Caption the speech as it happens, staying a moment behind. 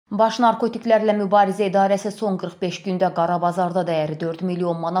Baş Narkotiklərlə Mübarizə İdarəsi son 45 gündə Qarabazarda dəyəri 4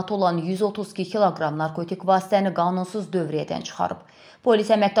 milyon manat olan 132 kiloqram narkotik vasitəni qanunsuz dövriyyədən çıxarıb.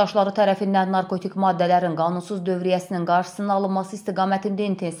 Polis əməkdaşları tərəfindən narkotik maddələrin qanunsuz dövriyyəsinin qarşısının alınması istiqamətində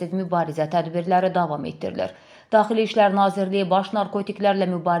intensiv mübarizə tədbirləri davam etdirilir. Daxili İşlər Nazirliyi Baş Narkotiklərlə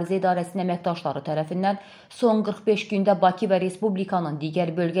Mübarizə İdarəsinin əməkdaşları tərəfindən son 45 gündə Bakı və Respublikanın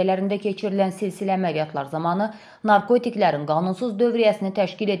digər bölgələrində keçirilən silsilə əməliyyatlar zamanı narkotiklərin qanunsuz dövriyyəsini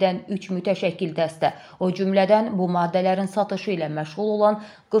təşkil edən 3 mütəşəkkil dəstə, o cümlədən bu maddələrin satışı ilə məşğul olan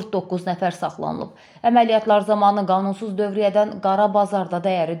 49 nəfər saxlanılıb. Əməliyyatlar zamanı qanunsuz dövriyyədən Qarabazarda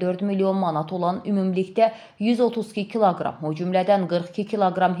dəyəri 4 milyon manat olan ümumilikdə 132 kiloqram, o cümlədən 42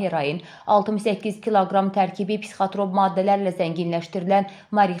 kiloqram heroin, 68 kiloqram tərkibi psixotrop maddələrlə zənginləşdirilən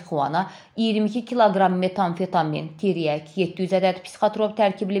marixuana, 22 kiloqram metamfetamin, tiryək, 700 ədəd psixotrop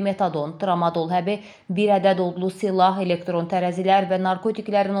tərkibli metadon, tramadol həbi, 1 ədəd odlu silah, elektron tərəzilər və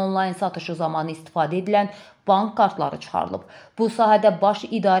narkotiklərin onlayn satışı zamanı istifadə edilən bank kartları çıxarılıb. Bu sahədə baş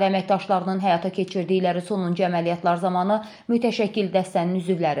idarə əməkdaşlarının həyata keçirdikləri sonuncu əməliyyatlar zamanı mütəşəkkil dəstənin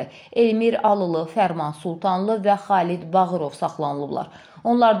üzvləri Elmir Alılı, Fərman Sultanlı və Xalid Bağırov saxlanılıblar.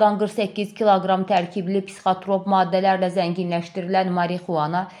 Onlardan 48 kiloqram tərkibli psixotrop maddələrlə zənginləşdirilən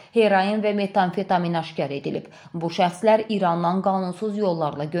marixuana, heroin və metamfetamin aşkar edilib. Bu şəxslər İrandan qanunsuz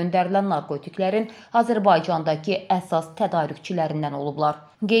yollarla göndərilən narkotiklərin Azərbaycandakı əsas tədarükçilərindən olublar.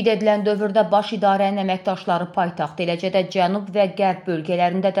 Qeyd edilən dövrdə baş idarənin əməkdaşları paytaxt, eləcə də cənub və qərb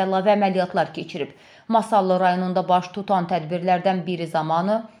bölgələrində də əlavə əməliyyatlar keçirib. Masallı rayonunda baş tutan tədbirlərdən biri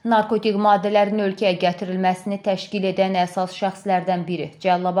zamanı narkotik maddələrin ölkəyə gətirilməsini təşkil edən əsas şəxslərdən biri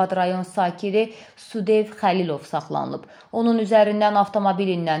Cəlilabad rayon sakini Sudev Xəlilov saxlanılıb. Onun üzərindən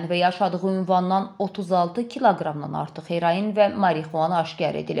avtomobilindən və yaşadığı ünvandan 36 kiloqramdan artıq heroin və marixuana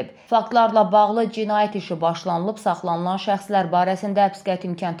aşkar edilib. Faktlarla bağlı cinayət işi başlanılıb, saxlanılan şəxslər barəsində həbs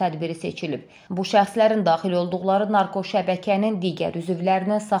qəti imkan tədbiri seçilib. Bu şəxslərin daxil olduqları narko şəbəkənin digər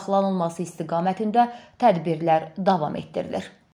üzvlərinin saxlanılması istiqamətində tədbirlər davam etdirilir.